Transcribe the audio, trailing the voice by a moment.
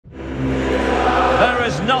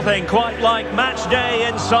Nothing quite like match day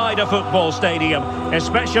inside a football stadium,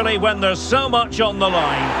 especially when there's so much on the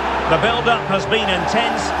line. The build-up has been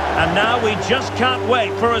intense, and now we just can't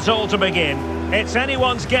wait for it all to begin. It's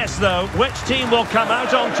anyone's guess, though, which team will come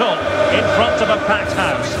out on top in front of a packed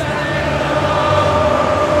house.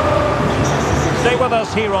 Stay with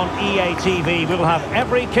us here on EA TV. We'll have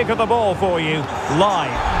every kick of the ball for you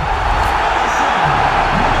live.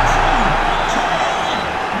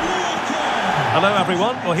 Hello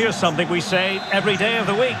everyone. Well, here's something we say every day of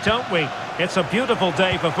the week, don't we? It's a beautiful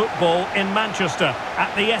day for football in Manchester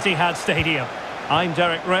at the Etihad Stadium. I'm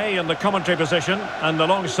Derek Ray in the commentary position, and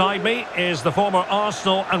alongside me is the former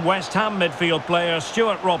Arsenal and West Ham midfield player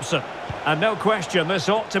Stuart Robson. And no question, this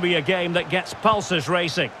ought to be a game that gets pulses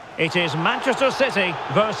racing. It is Manchester City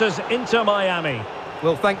versus Inter Miami.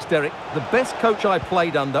 Well, thanks, Derek. The best coach I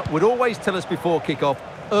played under would always tell us before kick-off,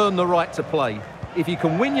 earn the right to play. If you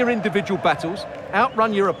can win your individual battles,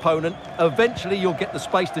 outrun your opponent, eventually you'll get the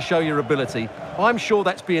space to show your ability. I'm sure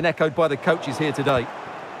that's being echoed by the coaches here today.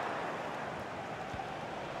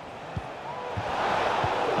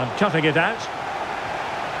 And cutting it out.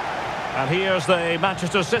 And here's the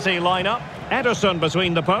Manchester City lineup. Ederson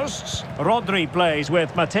between the posts. Rodri plays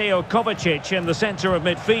with Mateo Kovacic in the centre of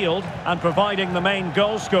midfield. And providing the main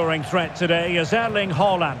goal-scoring threat today is Erling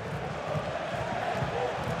Haaland.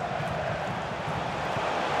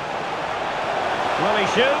 Will he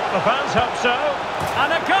shoot? The fans hope so.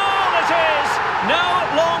 And a goal it is! No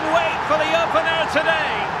long wait for the opener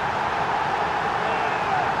today.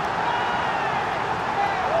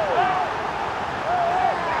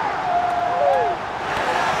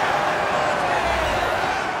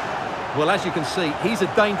 Well, as you can see, he's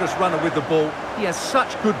a dangerous runner with the ball. He has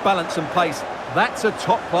such good balance and pace. That's a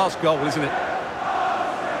top-class goal, isn't it?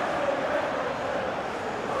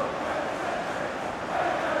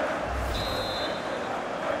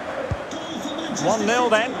 1-0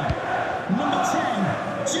 then. Number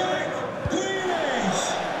 10, Jack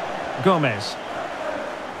Grealish. Gomez.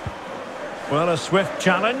 Well, a swift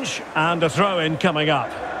challenge and a throw-in coming up.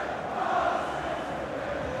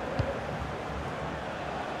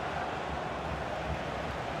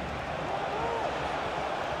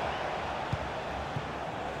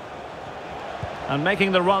 And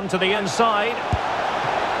making the run to the inside.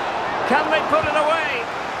 Can they put it away?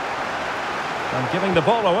 And giving the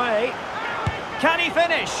ball away. Can he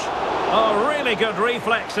finish? Oh, really good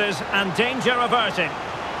reflexes and danger averted.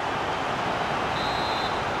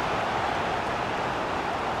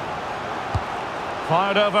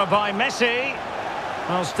 Fired over by Messi.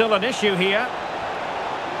 Well, still an issue here.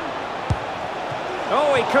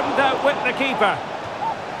 Oh, he couldn't outwit the keeper.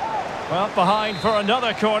 Well, behind for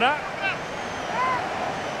another corner.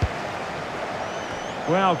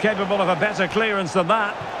 Well, capable of a better clearance than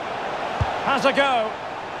that. Has a go.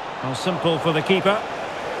 Well, simple for the keeper.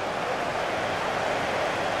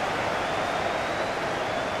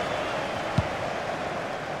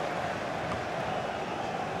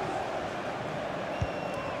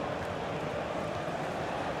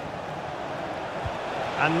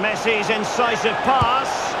 And Messi's incisive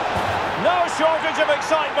pass. No shortage of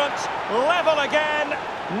excitement. Level again.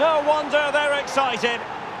 No wonder they're excited.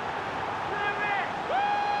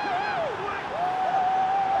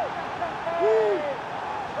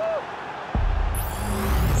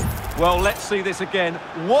 Well, let's see this again.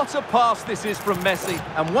 What a pass this is from Messi.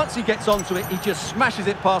 And once he gets onto it, he just smashes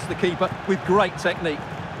it past the keeper with great technique.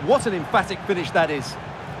 What an emphatic finish that is.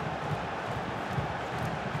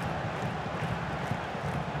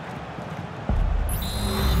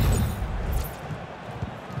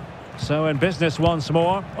 So in business once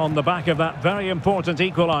more, on the back of that very important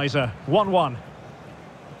equaliser. 1-1.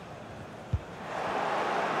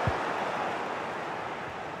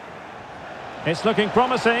 It's looking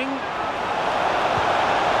promising.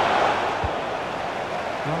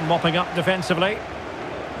 Well, mopping up defensively.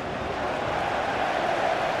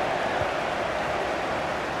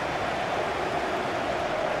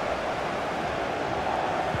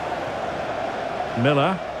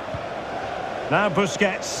 Miller. Now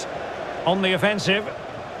Busquets on the offensive.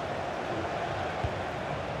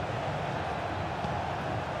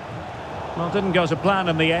 Well, didn't go to plan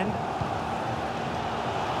in the end.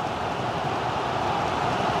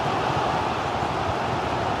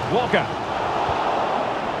 Walker.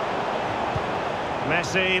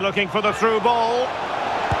 Messi looking for the through ball.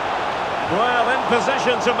 Well, in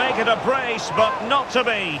position to make it a brace, but not to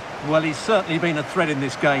be. Well, he's certainly been a threat in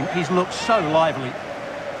this game. He's looked so lively.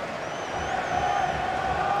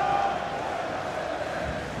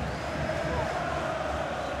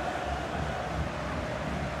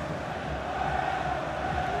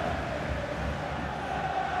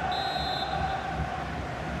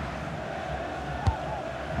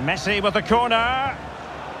 Messi with the corner.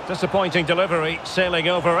 Disappointing delivery, sailing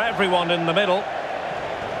over everyone in the middle.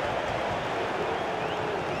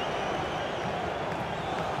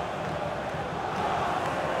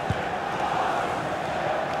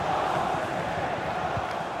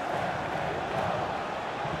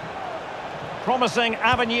 Promising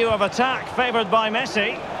avenue of attack favoured by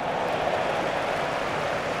Messi.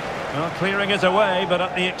 Well, clearing it away, but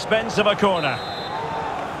at the expense of a corner.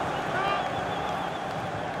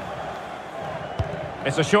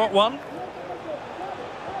 It's a short one.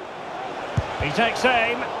 He takes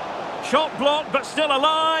aim. Shot blocked, but still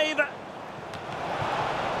alive.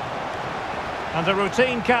 And a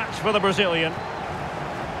routine catch for the Brazilian.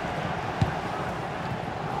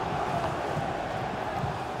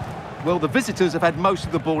 Well, the visitors have had most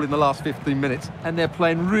of the ball in the last 15 minutes, and they're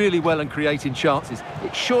playing really well and creating chances.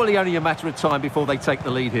 It's surely only a matter of time before they take the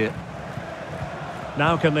lead here.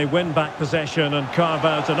 Now can they win back possession and carve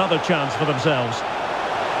out another chance for themselves?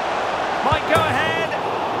 Might go ahead.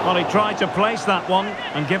 Well, he tried to place that one,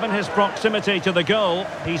 and given his proximity to the goal,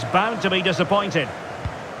 he's bound to be disappointed.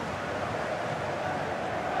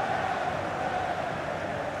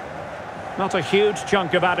 Not a huge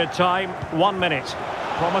chunk of added time, 1 minute.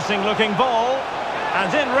 Promising looking ball,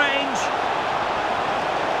 and in range.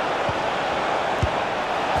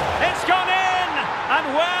 It's gone in, and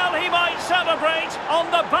well, he might celebrate on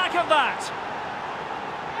the back of that.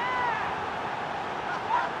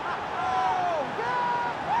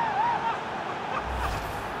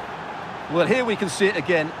 Well, here we can see it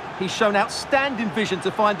again. He's shown outstanding vision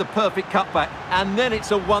to find the perfect cutback, and then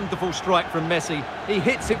it's a wonderful strike from Messi. He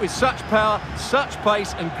hits it with such power, such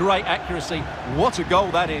pace, and great accuracy. What a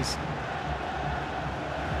goal that is.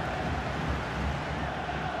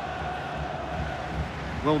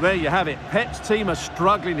 Well, there you have it. Pep's team are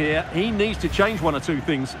struggling here. He needs to change one or two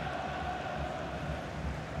things.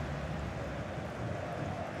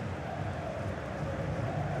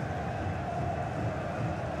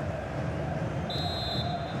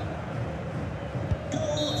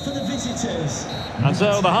 And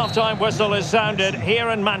so the half-time whistle is sounded here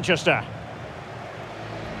in Manchester.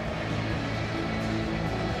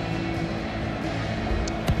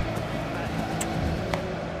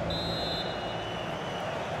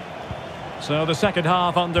 So the second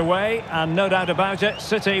half underway, and no doubt about it,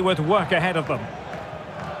 City with work ahead of them.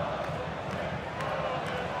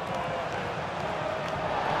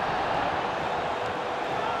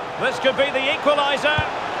 This could be the equaliser.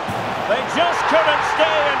 They just couldn't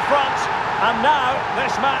stay in front. And now,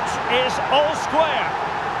 this match is all square.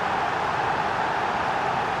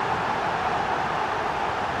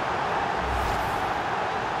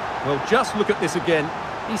 Well, just look at this again.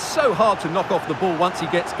 He's so hard to knock off the ball once he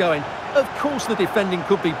gets going. Of course the defending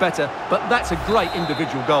could be better, but that's a great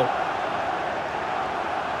individual goal.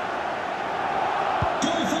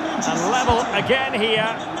 And level again here.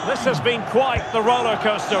 This has been quite the roller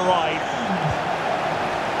coaster ride.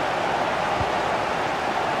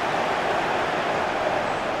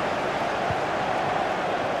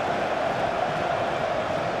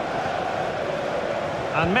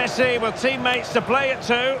 And Messi with teammates to play it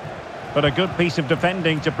to. But a good piece of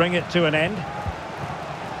defending to bring it to an end.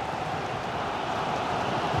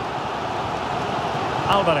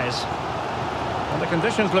 Alvarez. And the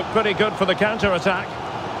conditions look pretty good for the counter-attack.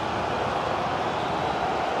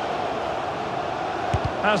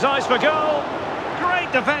 Has eyes for goal.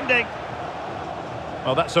 Great defending.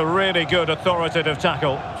 Well, that's a really good authoritative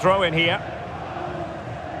tackle. Throw in here.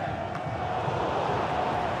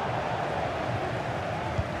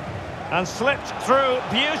 And slipped through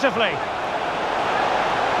beautifully.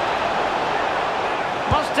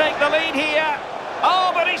 Must take the lead here.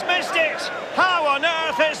 Oh, but he's missed it. How on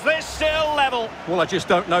earth is this still level? Well, I just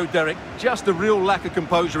don't know, Derek. Just a real lack of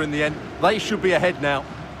composure in the end. They should be ahead now.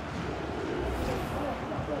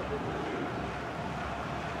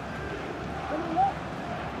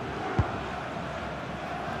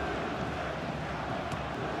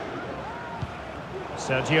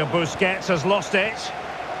 Sergio Busquets has lost it.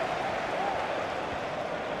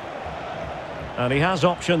 And he has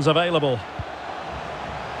options available.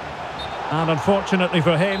 And unfortunately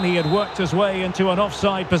for him, he had worked his way into an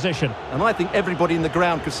offside position. And I think everybody in the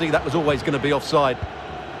ground could see that was always going to be offside.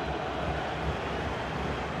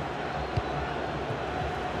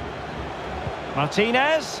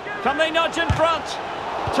 Martinez, can they nudge in front?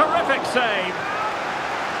 Terrific save.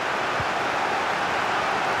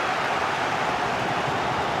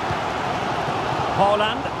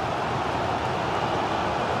 Haaland.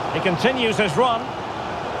 He continues his run.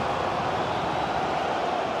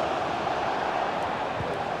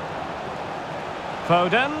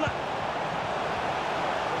 Foden.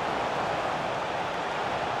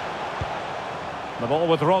 The ball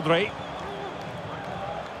with Rodri.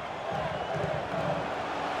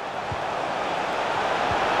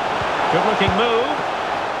 Good looking move.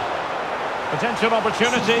 Potential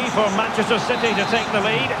opportunity for Manchester City to take the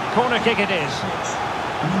lead. Corner kick it is.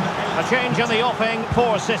 A change in the offing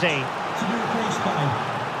for City.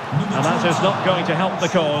 And that is not going to help the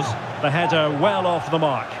cause. The header well off the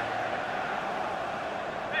mark.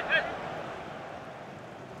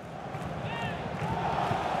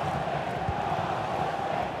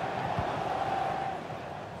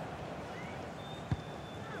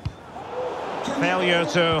 Failure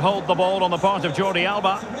to hold the ball on the part of Jordi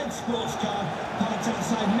Alba.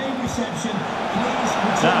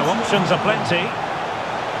 Now options are plenty.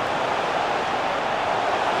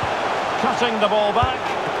 Cutting the ball back.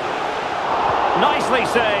 Nicely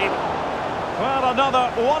saved. Well,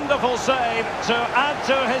 another wonderful save to add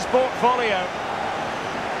to his portfolio.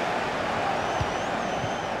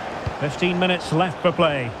 15 minutes left for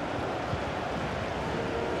play.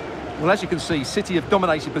 Well, as you can see, City have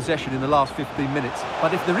dominated possession in the last 15 minutes.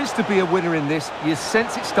 But if there is to be a winner in this, you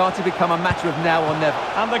sense it's starting to become a matter of now or never.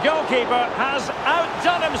 And the goalkeeper has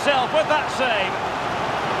outdone himself with that save.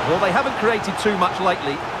 Well, they haven't created too much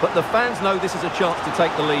lately, but the fans know this is a chance to take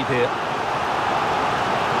the lead here.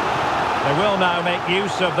 They will now make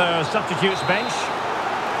use of their substitutes bench.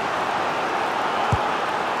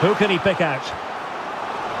 Who can he pick out?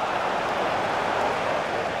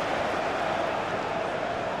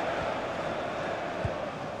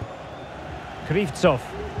 Krivtsov.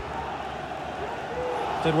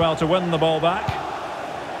 Did well to win the ball back.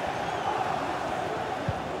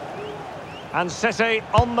 And City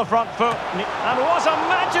on the front foot. And what a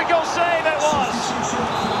magical save it was!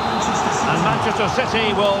 And Manchester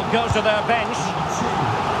City will go to their bench.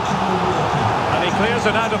 And he clears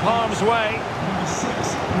it out of harm's way.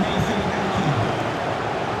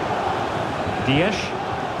 Dias.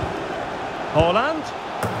 Haaland.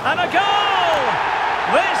 And a goal!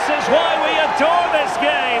 This is why we adore this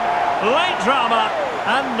game. Late drama,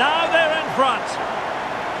 and now they're in front.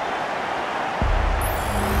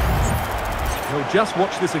 Well, just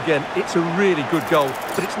watch this again. It's a really good goal,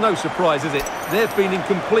 but it's no surprise, is it? They've been in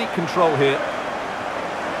complete control here.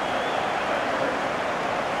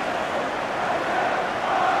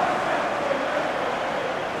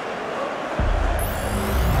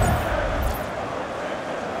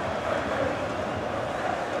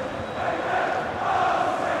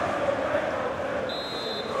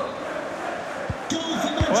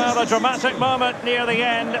 Well, a dramatic moment near the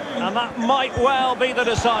end, and that might well be the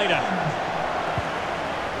decider.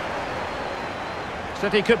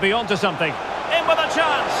 City could be onto something. In with a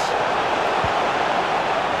chance.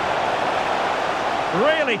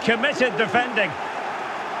 Really committed defending.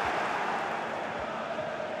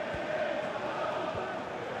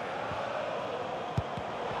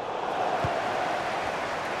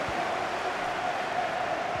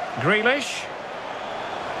 Grealish.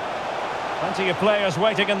 Plenty of players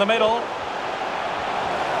waiting in the middle.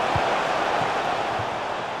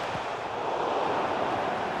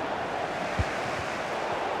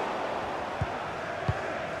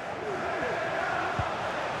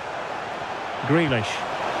 Grealish.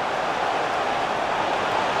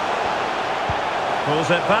 Pulls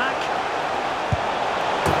it back.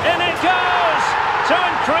 In it goes! To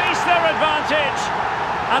increase their advantage.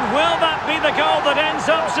 And will that be the goal that ends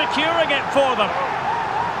up securing it for them?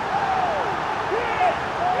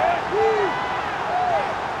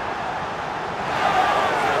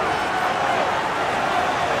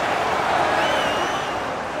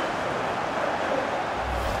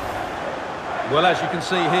 Well, as you can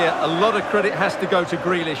see here, a lot of credit has to go to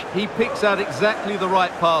Grealish. He picks out exactly the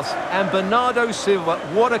right pass. And Bernardo Silva,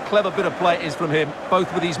 what a clever bit of play it is from him,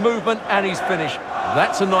 both with his movement and his finish.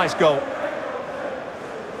 That's a nice goal.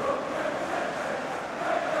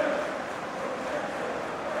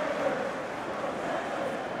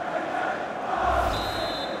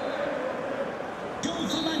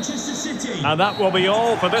 And that will be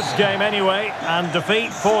all for this game anyway, and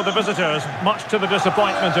defeat for the visitors, much to the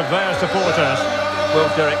disappointment of their supporters.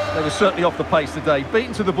 Well, Derek, they were certainly off the pace today,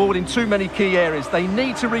 beaten to the ball in too many key areas. They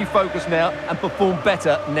need to refocus now and perform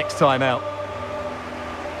better next time out.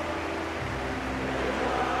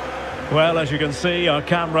 Well, as you can see, our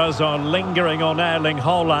cameras are lingering on Erling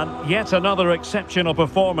Haaland. Yet another exceptional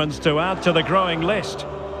performance to add to the growing list.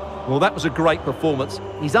 Well, that was a great performance.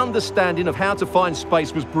 His understanding of how to find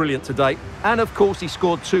space was brilliant today. And, of course, he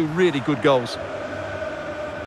scored two really good goals.